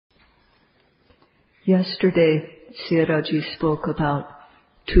Yesterday, Sayadaw spoke about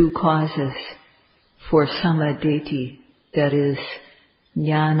two causes for Samma-Ditthi, that is,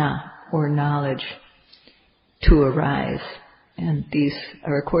 jnana, or knowledge, to arise. And these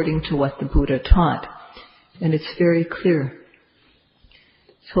are according to what the Buddha taught. And it's very clear.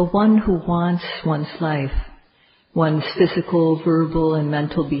 So one who wants one's life, one's physical, verbal, and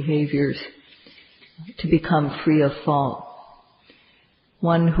mental behaviors to become free of fault.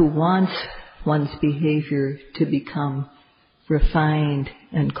 One who wants one's behavior to become refined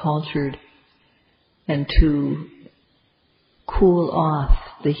and cultured and to cool off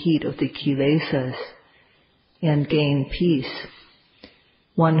the heat of the kilesas and gain peace.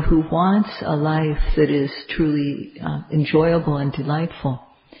 One who wants a life that is truly enjoyable and delightful.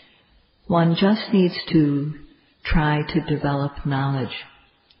 One just needs to try to develop knowledge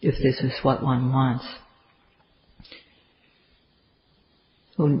if this is what one wants.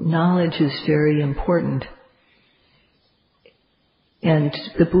 So knowledge is very important. And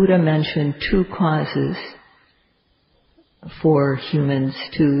the Buddha mentioned two causes for humans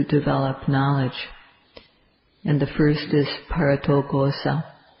to develop knowledge. And the first is paratogosa.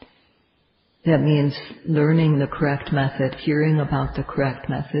 That means learning the correct method, hearing about the correct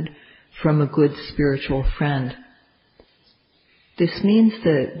method from a good spiritual friend. This means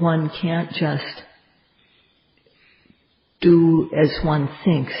that one can't just do as one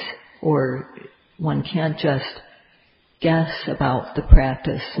thinks, or one can't just guess about the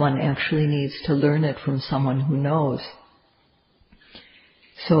practice. One actually needs to learn it from someone who knows.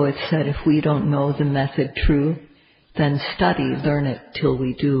 So it's said if we don't know the method true, then study, learn it till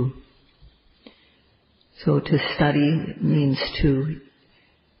we do. So to study means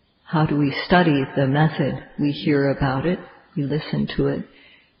how do we study the method? We hear about it, we listen to it,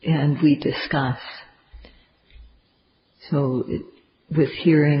 and we discuss. So with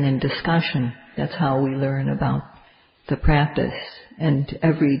hearing and discussion, that's how we learn about the practice. And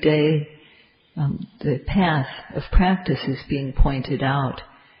every day, the path of practice is being pointed out.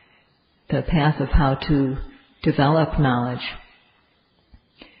 The path of how to develop knowledge.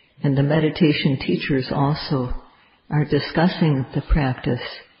 And the meditation teachers also are discussing the practice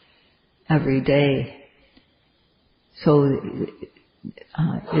every day. So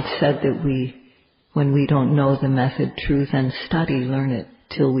it's said that when we don't know the method true, then study, learn it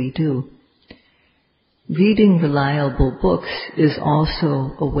till we do. Reading reliable books is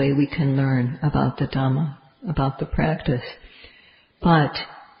also a way we can learn about the Dhamma, about the practice. But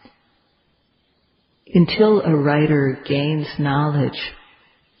until a writer gains knowledge,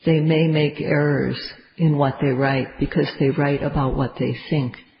 they may make errors in what they write because they write about what they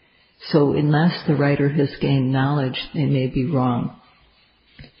think. So unless the writer has gained knowledge, they may be wrong.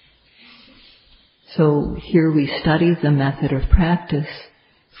 So here we study the method of practice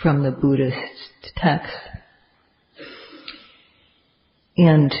from the Buddhist text.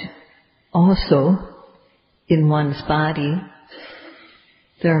 And also, in one's body,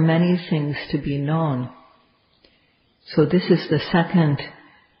 there are many things to be known. So this is the second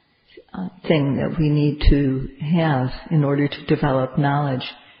thing that we need to have in order to develop knowledge.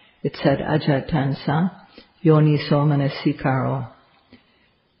 It said, ajatansa yoniso manasikaro.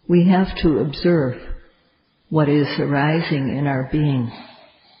 We have to observe what is arising in our being.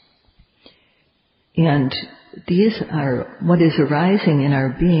 And what is arising in our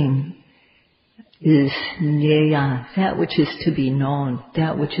being is jnana, that which is to be known,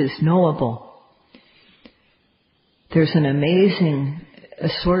 that which is knowable. There's an amazing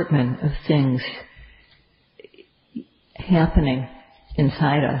assortment of things happening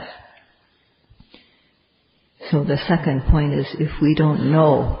inside us. So the second point is, if we don't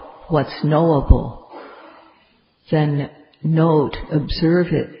know what's knowable, then note, observe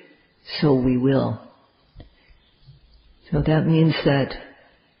it, so we will. So that means that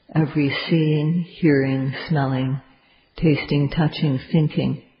every seeing, hearing, smelling, tasting, touching,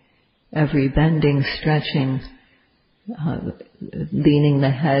 thinking, every bending, stretching, leaning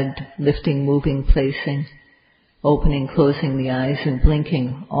the head, lifting, moving, placing, opening, closing the eyes, and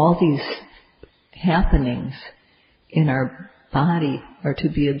blinking, all these happenings in our body are to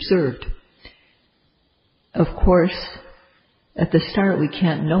be observed. Of course, at the start we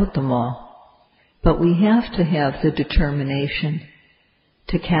can't note them all, but we have to have the determination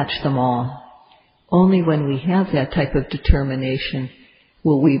to catch them all. Only when we have that type of determination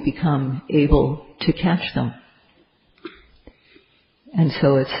will we become able to catch them. And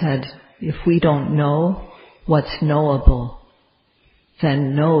so it said, if we don't know what's knowable,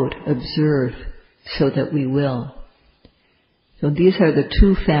 then note, observe, so that we will. So these are the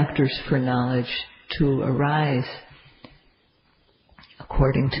two factors for knowledge to arise.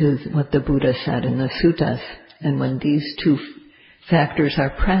 according to what the Buddha said in the suttas. And when these two factors are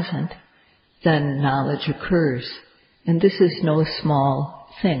present, then knowledge occurs. And this is no small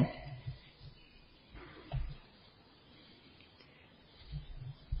thing.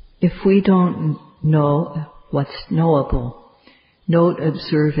 If we don't know what's knowable, note,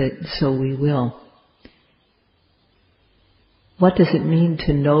 observe it, so we will. What does it mean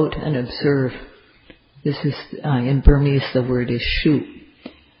to note and observe? This is, in Burmese the word is shu.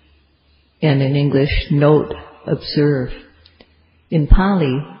 And in English, note, observe. In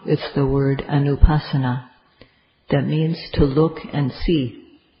Pali, it's the word Anapana. That means to look and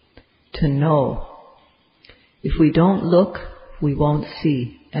see, to know. If we don't look, we won't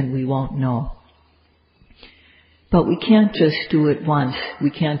see, and we won't know. But we can't just do it once. We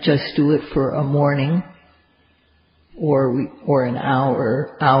can't just do it for a morning, or an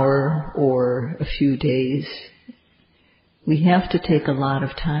hour, or a few days. We have to take a lot of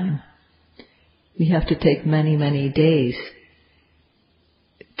time. We have to take many, many days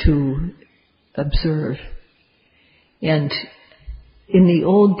to observe. And in the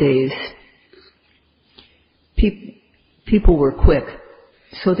old days, people were quick,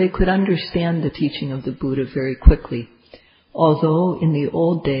 so they could understand the teaching of the Buddha very quickly. Although in the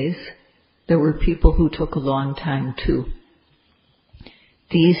old days, there were people who took a long time too.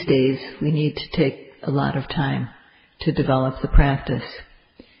 These days, we need to take a lot of time to develop the practice.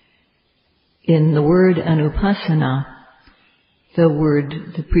 In the word Anapana,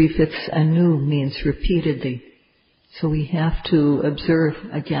 the prefix anu means repeatedly. So we have to observe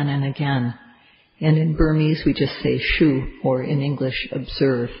again and again. And in Burmese, we just say shu, or in English,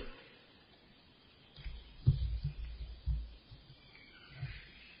 observe.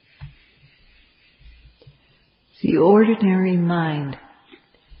 The ordinary mind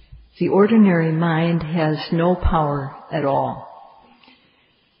has no power at all.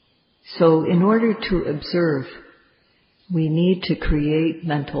 So in order to observe, we need to create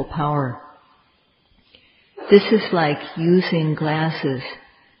mental power. This is like using glasses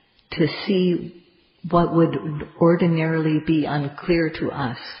to see what would ordinarily be unclear to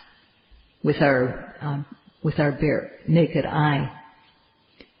us with our bare naked eye.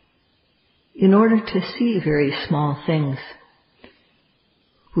 In order to see very small things,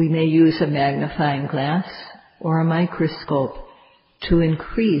 we may use a magnifying glass or a microscope to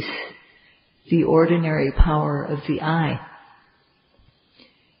increase the ordinary power of the eye.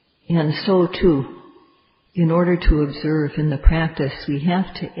 And so too, in order to observe in the practice, we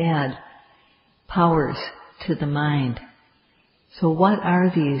have to add powers to the mind. So what are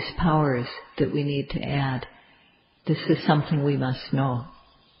these powers that we need to add? This is something we must know.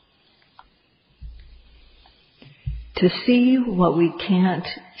 To see what we can't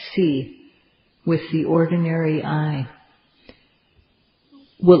see with the ordinary eye,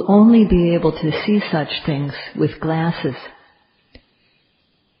 we'll only be able to see such things with glasses.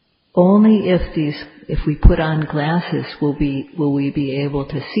 Only if we put on glasses will we be able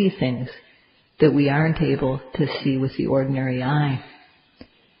to see things that we aren't able to see with the ordinary eye.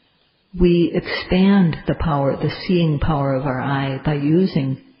 We expand the seeing power of our eye by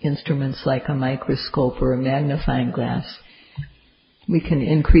using instruments like a microscope or a magnifying glass. We can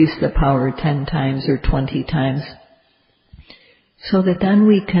increase the power 10 times or 20 times so that then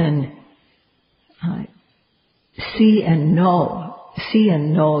we can see and know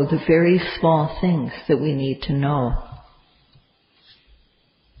the very small things that we need to know.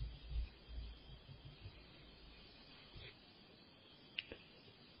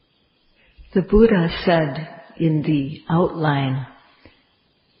 The Buddha said in the outline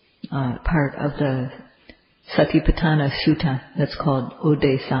part of the Satipatthana Sutta, that's called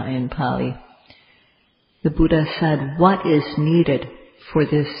Odesa in Pali, the Buddha said, what is needed for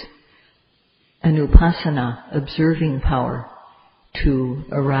this Anupasana, observing power, to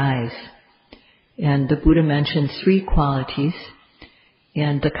arise? And the Buddha mentioned 3 qualities,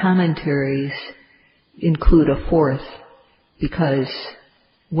 and the commentaries include a 4th, because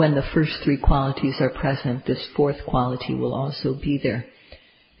when the first 3 qualities are present, this 4th quality will also be there.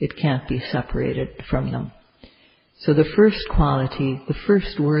 It can't be separated from them. So the first quality, the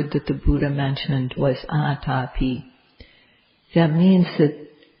first word that the Buddha mentioned was atapi. That means that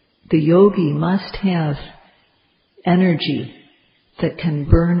the yogi must have energy that can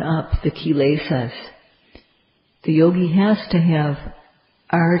burn up the kilesas. The yogi has to have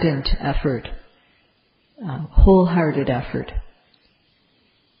ardent effort, wholehearted effort.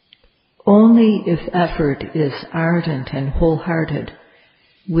 Only if effort is ardent and wholehearted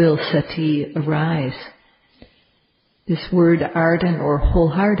will sati arise. This word ardent or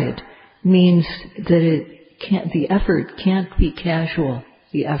wholehearted means that it the effort can't be casual,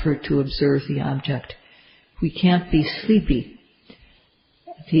 the effort to observe the object. We can't be sleepy.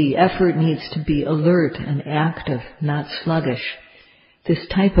 The effort needs to be alert and active, not sluggish. This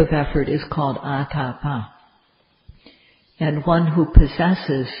type of effort is called atapa. And one who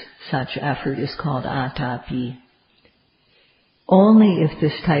possesses such effort is called atapi. Only if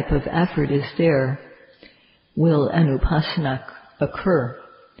this type of effort is there will anupassana occur.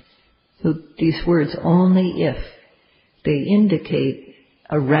 So these words, only if, they indicate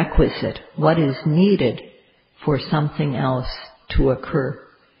a requisite, what is needed for something else to occur.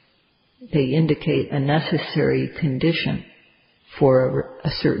 They indicate a necessary condition for a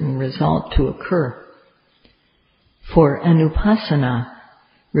certain result to occur. For anupassana,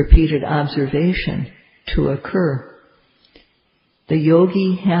 repeated observation, to occur, the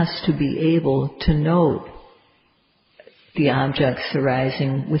yogi has to be able to note the objects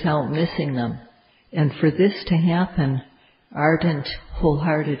arising without missing them. And for this to happen, ardent,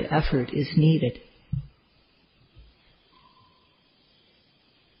 wholehearted effort is needed.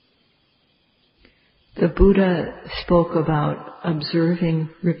 The Buddha spoke about observing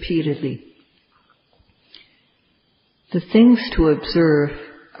repeatedly. The things to observe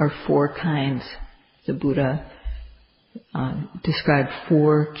are four kinds. The Buddha described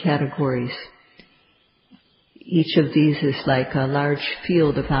four categories. Each of these is like a large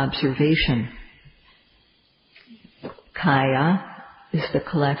field of observation. Kaya is the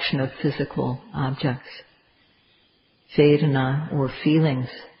collection of physical objects. Vedana, or feelings,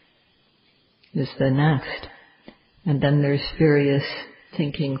 is the next. And then there's various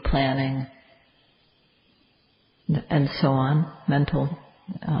thinking, planning, and so on, mental,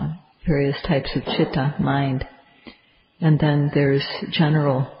 various types of chitta, mind. And then there's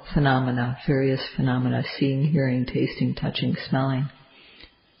general phenomena, various phenomena, seeing, hearing, tasting, touching, smelling.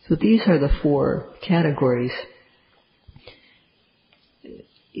 So these are the four categories.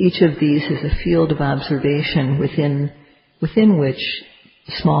 Each of these is a field of observation within which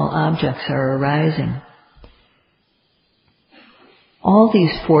small objects are arising. All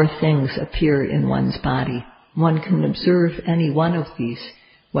these four things appear in one's body. One can observe any one of these,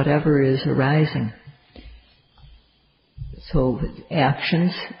 whatever is arising. So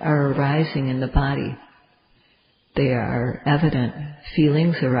actions are arising in the body. They are evident.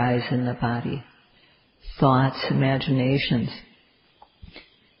 Feelings arise in the body. Thoughts, imaginations.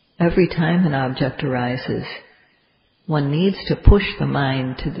 Every time an object arises, one needs to push the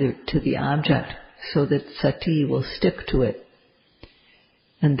mind to the object so that sati will stick to it.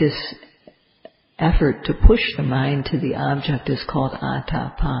 And this effort to push the mind to the object is called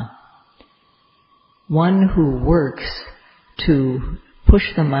atapa. One who works to push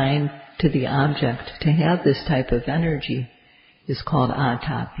the mind to the object, to have this type of energy, is called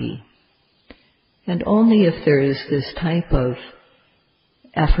atapi. And only if there is this type of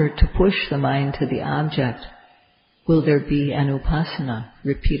effort to push the mind to the object will there be anupassana,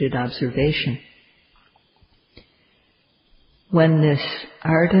 repeated observation. When this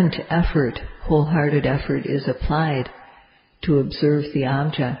ardent effort, wholehearted effort, is applied to observe the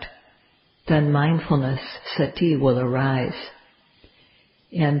object, then mindfulness, sati, will arise.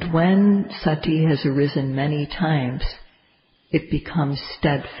 And when sati has arisen many times, it becomes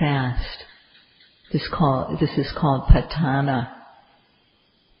steadfast. This is called patana.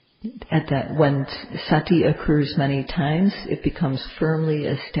 When sati occurs many times, it becomes firmly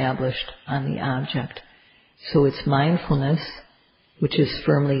established on the object. So it's mindfulness, which is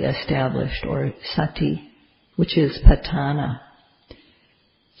firmly established, or sati, which is patana.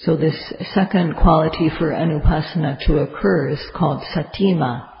 So this second quality for anupassana to occur is called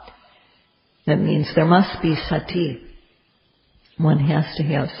satima. That means there must be sati. One has to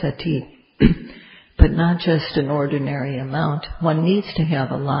have sati. But not just an ordinary amount. One needs to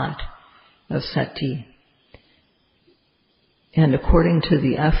have a lot of sati. And according to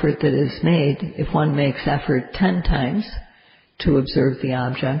the effort that is made, if one makes effort 10 times to observe the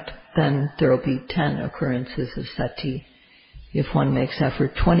object, then there will be 10 occurrences of sati. If one makes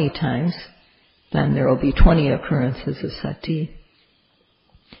effort 20 times, then there will be 20 occurrences of sati.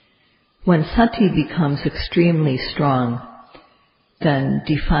 When sati becomes extremely strong, then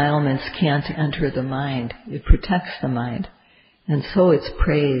defilements can't enter the mind. It protects the mind. And so it's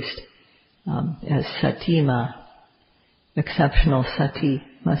praised as satima. Exceptional sati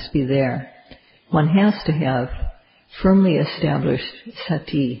must be there. One has to have firmly established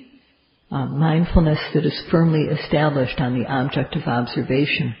sati, mindfulness that is firmly established on the object of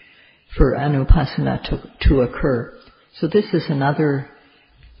observation for anupassana to occur. So this is another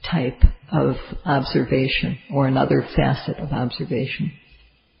type of observation, or another facet of observation.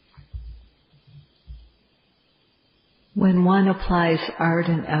 When one applies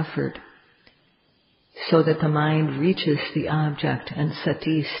ardent effort so that the mind reaches the object and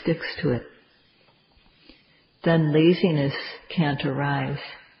sati sticks to it, then laziness can't arise.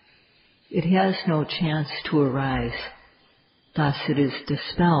 It has no chance to arise. Thus it is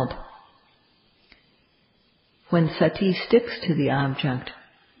dispelled. When sati sticks to the object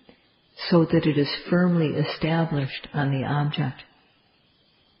so that it is firmly established on the object,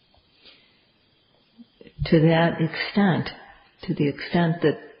 to the extent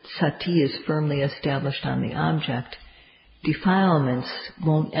that sati is firmly established on the object, defilements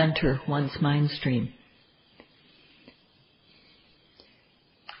won't enter one's mind stream.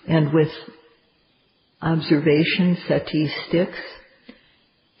 And with observation, sati sticks.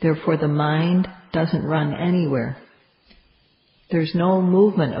 Therefore the mind doesn't run anywhere. There's no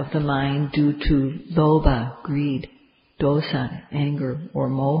movement of the mind due to lobha, greed, dosa, anger, or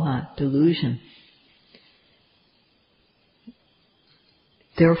moha, delusion.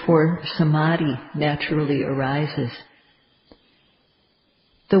 Therefore samadhi naturally arises.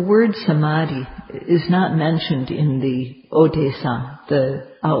 The word samadhi is not mentioned in the Odesa,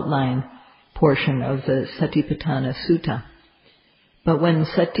 the outline portion of the Satipatthana Sutta. But when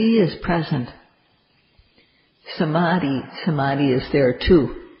sati is present, samadhi is there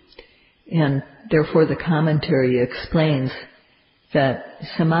too. And therefore the commentary explains that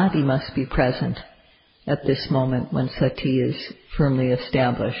samadhi must be present at this moment when sati is firmly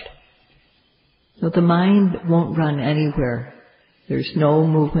established. So the mind won't run anywhere. There's no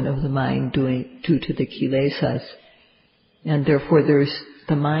movement of the mind due to the kilesas. And therefore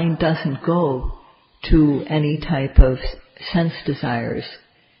the mind doesn't go to any type of sense desires,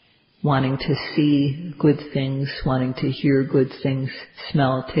 wanting to see good things, wanting to hear good things,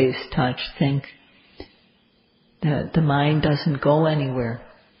 smell, taste, touch, think. The mind doesn't go anywhere.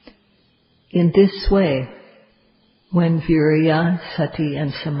 In this way, when virya, sati,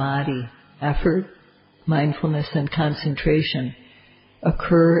 and samadhi, effort, mindfulness, and concentration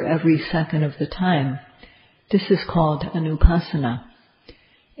occur every second of the time, this is called anupasana.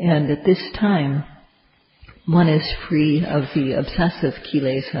 And at this time, one is free of the obsessive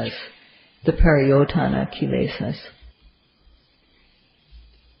kilesas, the pariyotana kilesas.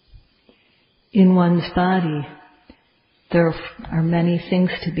 In one's body, there are many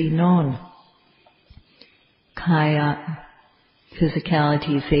things to be known. Kaya,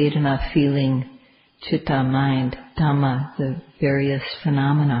 physicality, vedana, feeling, chitta, mind, Dhamma, the various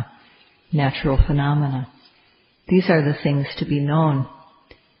phenomena, natural phenomena. These are the things to be known.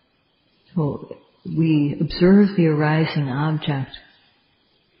 So we observe the arising object,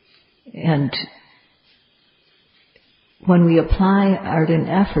 and when we apply ardent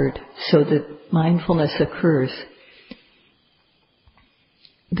effort so that mindfulness occurs,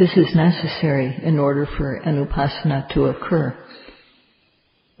 this is necessary in order for anupasana to occur.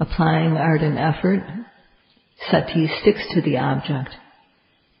 Applying ardent effort, sati sticks to the object.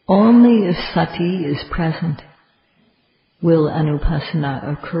 Only if sati is present will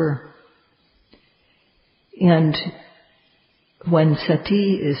anupasana occur. And when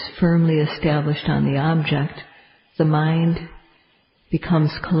sati is firmly established on the object, the mind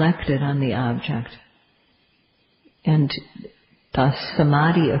becomes collected on the object. And thus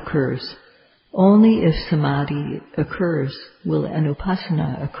samadhi occurs. Only if samadhi occurs will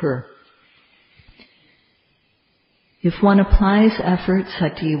anupasana occur. If one applies effort,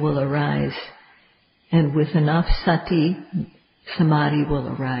 sati will arise. And with enough sati, samadhi will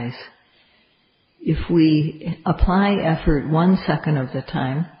arise. If we apply effort 1 second of the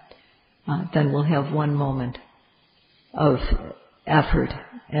time, then we'll have 1 moment of effort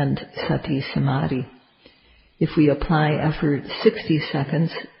and sati samadhi. If we apply effort 60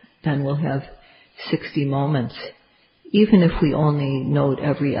 seconds, then we'll have 60 moments. Even if we only note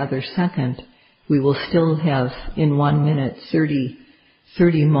every other second, we will still have in 1 minute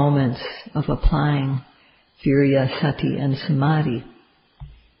 30 moments of applying virya, sati, and samadhi.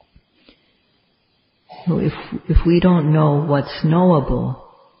 So if we don't know what's knowable,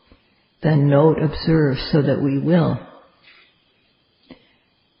 then note, observe, so that we will.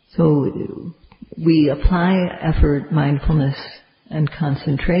 So we apply effort, mindfulness, and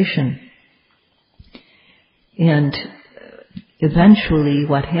concentration. And eventually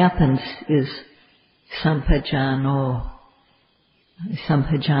what happens is sampajano.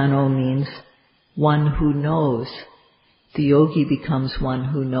 Sampajano means one who knows. The yogi becomes one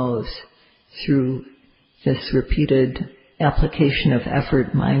who knows through this repeated application of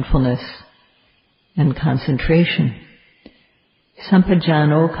effort, mindfulness, and concentration.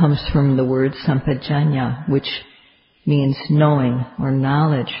 Sampajano comes from the word sampajanya, which means knowing or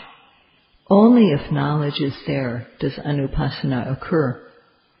knowledge. Only if knowledge is there does Anupasana occur.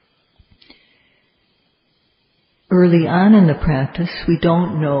 Early on in the practice, we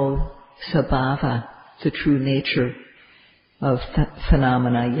don't know sabhava, the true nature of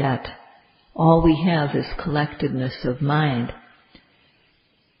phenomena yet. All we have is collectedness of mind.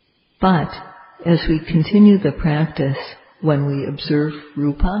 But as we continue the practice, when we observe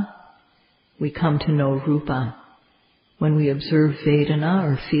rupa, we come to know rupa. When we observe Vedana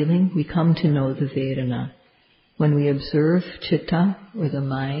or feeling, we come to know the Vedana. When we observe Chitta or the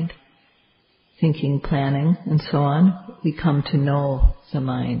mind, thinking, planning, and so on, we come to know the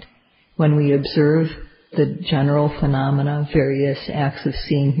mind. When we observe the general phenomena, various acts of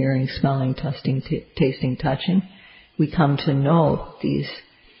seeing, hearing, smelling, tasting, touching, we come to know these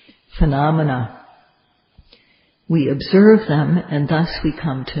phenomena. We observe them and thus we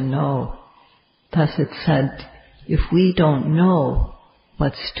come to know. Thus it's said, if we don't know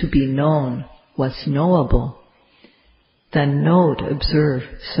what's to be known, what's knowable, then note, observe,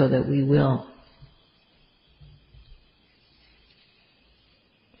 so that we will.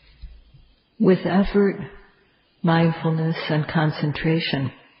 With effort, mindfulness and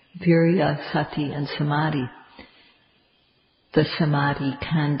concentration, virya, sati and samadhi, the samadhi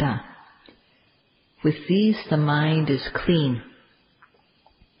kanda. With these the mind is clean.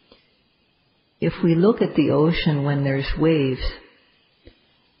 If we look at the ocean when there's waves,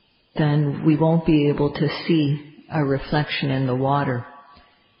 then we won't be able to see a reflection in the water.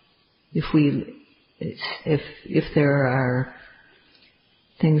 If there are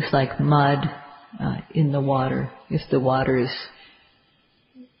things like mud in the water, if the water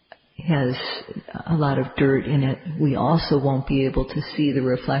has a lot of dirt in it, we also won't be able to see the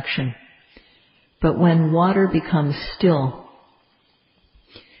reflection. But when water becomes still,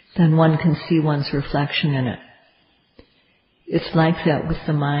 then one can see one's reflection in it. It's like that with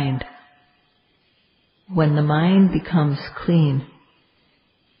the mind. When the mind becomes clean,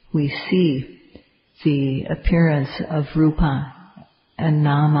 we see the appearance of rupa and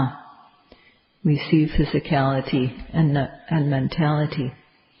nama. We see physicality and mentality.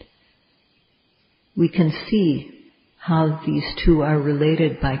 We can see how these two are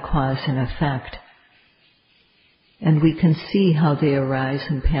related by cause and effect. And we can see how they arise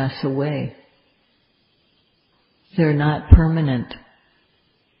and pass away. They're not permanent.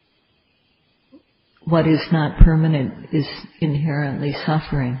 What is not permanent is inherently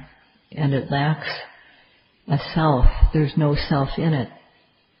suffering, and it lacks a self. There's no self in it.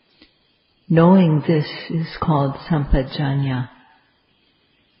 Knowing this is called sampajanya.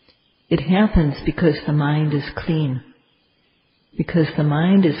 It happens because the mind is clean. Because the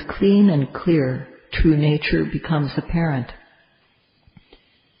mind is clean and clear, true nature becomes apparent.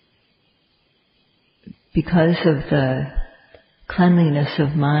 Because of the cleanliness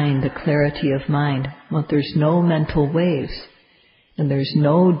of mind, the clarity of mind, well, there's no mental waves, and there's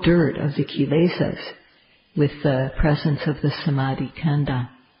no dirt of the kilesas with the presence of the samadhi kanda.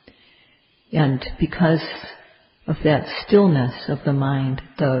 And because of that stillness of the mind,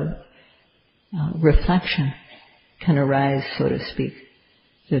 the reflection can arise, so to speak.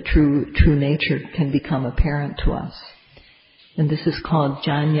 The true nature can become apparent to us. And this is called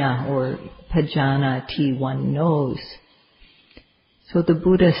janya or pajanati, one knows. So the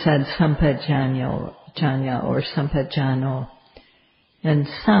Buddha said sampajanya or sampajano. And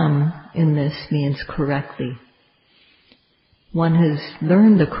sam in this means correctly. One has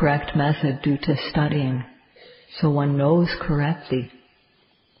learned the correct method due to studying, so one knows correctly.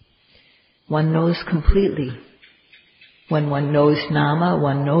 One knows completely. When one knows nama,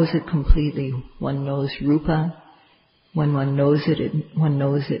 one knows it completely. One knows rupa. When one knows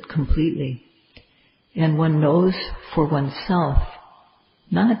it completely. And one knows for oneself,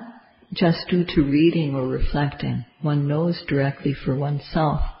 not just due to reading or reflecting. One knows directly for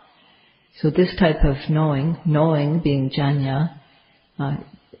oneself. So this type of knowing being janya,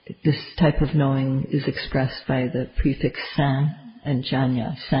 this type of knowing is expressed by the prefix san and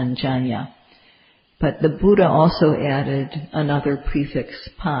janya, sanjanya. But the Buddha also added another prefix,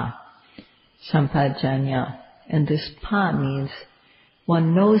 pa, sampajanya. And this pa means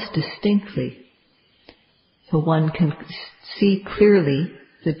one knows distinctly. So one can see clearly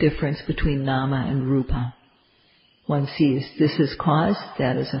the difference between nama and rupa. One sees this is cause,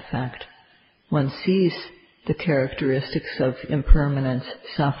 that is effect. One sees the characteristics of impermanence,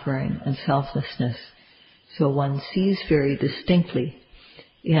 suffering, and selflessness. So one sees very distinctly.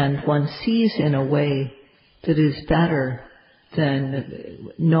 And one sees in a way that is better than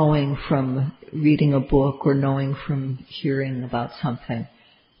knowing from reading a book or knowing from hearing about something.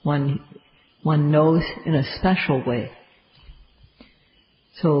 One knows in a special way.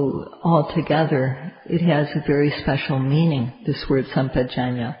 So altogether, it has a very special meaning, this word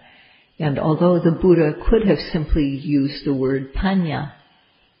sampajanya. And although the Buddha could have simply used the word panya,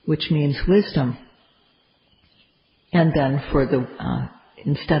 which means wisdom, and then for the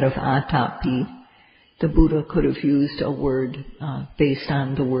instead of atapi, the Buddha could have used a word based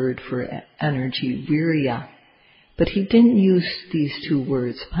on the word for energy, virya. But he didn't use these two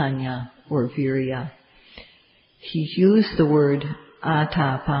words, panya or virya. He used the word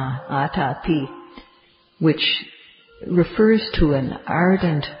atapi, which refers to an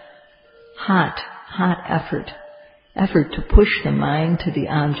ardent, hot effort to push the mind to the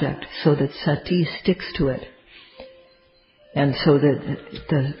object so that sati sticks to it, and so that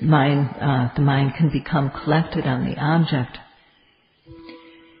the mind can become collected on the object.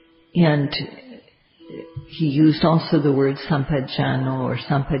 And he used also the word sampajano or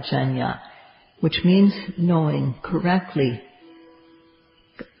sampajanya, which means knowing correctly,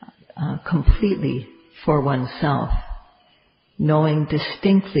 completely for oneself, knowing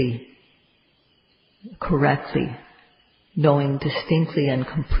distinctly, correctly, knowing distinctly and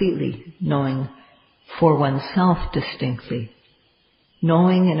completely, knowing for oneself distinctly,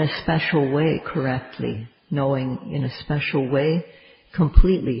 knowing in a special way correctly, knowing in a special way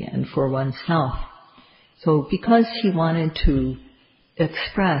completely and for oneself. So because he wanted to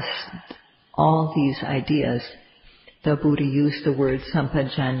express all these ideas, the Buddha used the word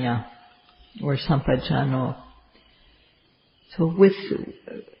sampajanya or sampajano. So with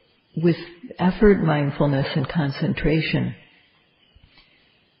effort, mindfulness, and concentration,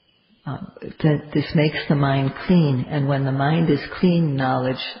 that this makes the mind clean, and when the mind is clean,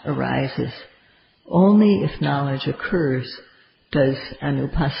 knowledge arises. Only if knowledge occurs does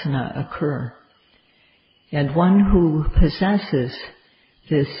anupasana occur. And one who possesses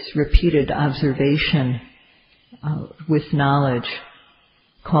this repeated observation with knowledge,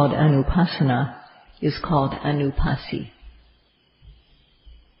 called anupasana, is called anupasi.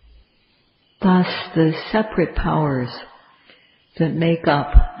 Thus, the separate powers that make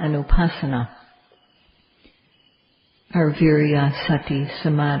up anupasana are virya, sati,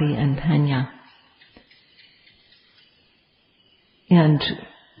 samadhi, and panya. And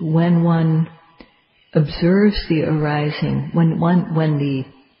when one observes the arising, when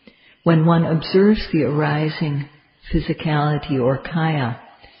one observes the arising physicality or kaya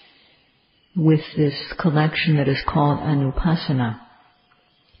with this collection that is called anupasana,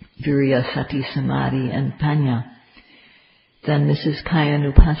 virya, sati, samadhi, and panya, then this is kaya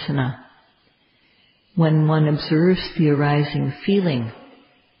anupasana. When one observes the arising feeling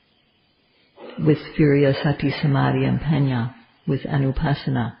with virya, sati, samadhi, and panya, with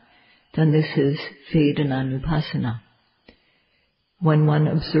anupasana, then this is vedana anupasana. When one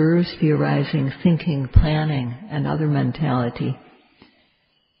observes the arising thinking, planning, and other mentality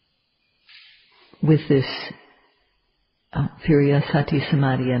with this virya, sati,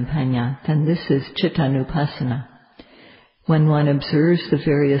 samadhi, and panya, then this is chittanupassana. When one observes the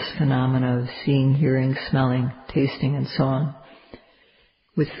various phenomena of seeing, hearing, smelling, tasting, and so on,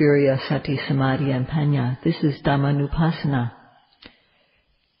 with virya, sati, samadhi, and panya, this is dhammanupassana.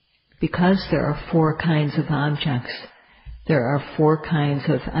 Because there are four kinds of objects, there are four kinds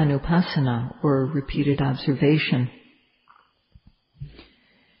of anupasana, or repeated observation.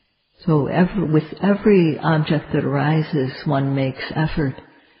 So with every object that arises, one makes effort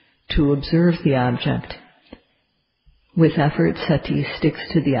to observe the object. With effort, sati sticks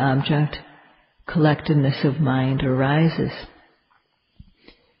to the object, collectedness of mind arises.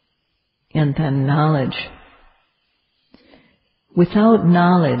 And then knowledge. Without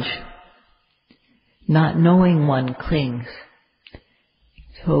knowledge, not knowing one clings.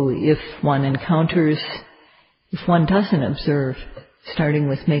 So if one doesn't observe, starting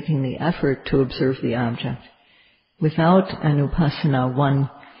with making the effort to observe the object, without anupasana,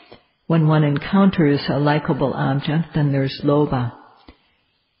 when one encounters a likable object, then there's lobha.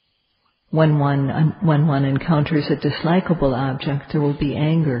 When one encounters a dislikable object, there will be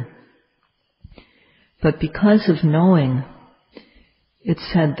anger. But because of knowing,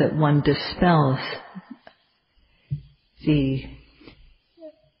 it's said that one dispels the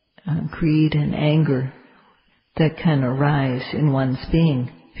greed and anger that can arise in one's being.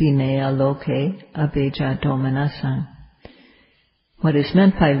 Vinaya loke abeja domanasang. What is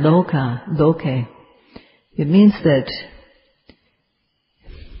meant by loke, it means that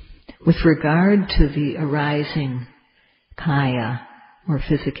with regard to the arising kaya or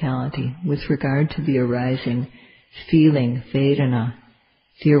physicality, with regard to the arising feeling, vedana,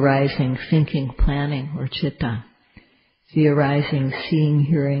 the arising thinking, planning, or citta, the arising seeing,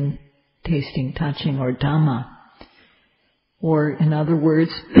 hearing, tasting, touching, or Dhamma, Or in other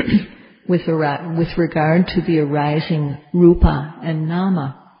words, with regard to the arising rupa and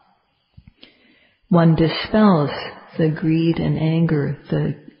nama, one dispels the greed and anger,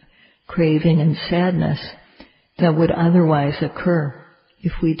 the craving and sadness that would otherwise occur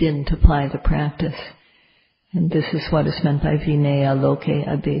if we didn't apply the practice. And this is what is meant by vinaya loke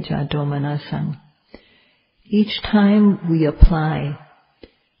abheja domanasam. Each time we apply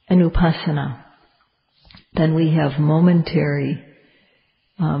anupasana, then we have momentary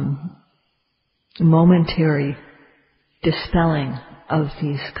dispelling of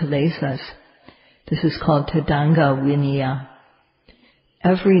these kilesas. This is called tadanga vinaya.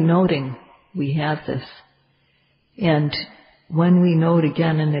 Every noting we have this. And when we note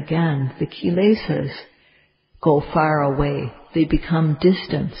again and again, the kilesas go far away. They become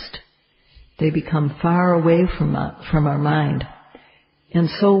distanced. They become far away from our mind. And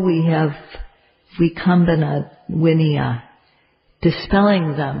so we have vikambana vinaya,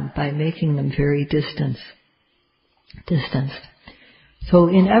 dispelling them by making them very distanced. So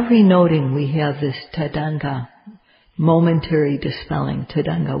in every noting we have this tadanga, momentary dispelling,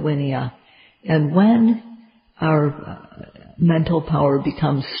 tadanga vinaya. And when our mental power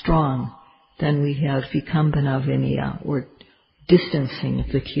becomes strong, then we have vikambana vinaya, or distancing of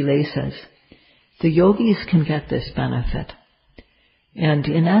the kilesas. The yogis can get this benefit. And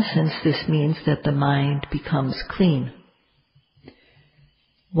in essence, this means that the mind becomes clean.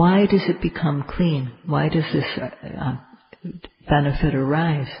 Why does it become clean? Why does this benefit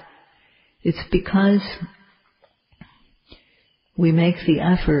arise? It's because we make the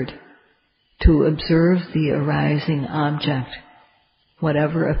effort to observe the arising object,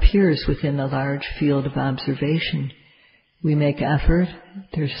 whatever appears within the large field of observation. We make effort,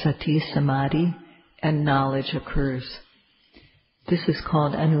 there's sati, samadhi, and knowledge occurs. This is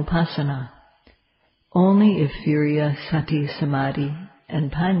called anupasana. Only if virya, sati, samadhi,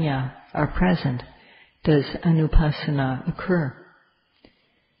 and panya are present does anupasana occur.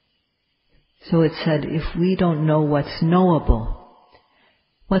 So it said, if we don't know what's knowable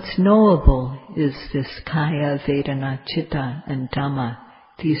is this kaya, vedana, chitta, and dhamma,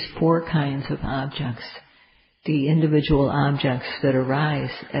 these four kinds of objects, the individual objects that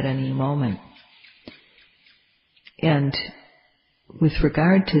arise at any moment. And with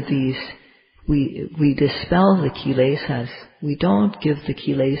regard to these, we dispel the kilesas. We don't give the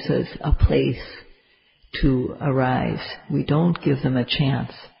kilesas a place to arise. We don't give them a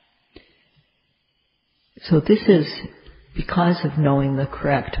chance. So this is because of knowing the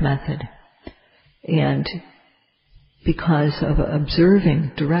correct method and because of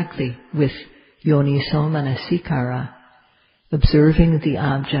observing directly with yoniso manasikara, observing the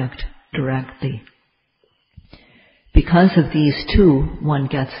object directly. Because of these two, one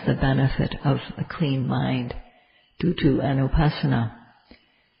gets the benefit of a clean mind due to anupasana.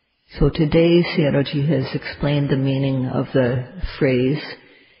 So today Sayadaw has explained the meaning of the phrase,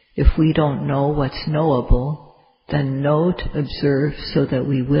 if we don't know what's knowable, then note, observe, so that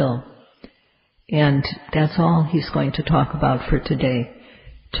we will. And that's all he's going to talk about for today.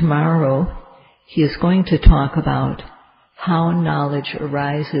 Tomorrow, he is going to talk about how knowledge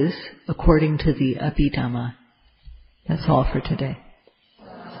arises according to the Abhidhamma. That's all for today.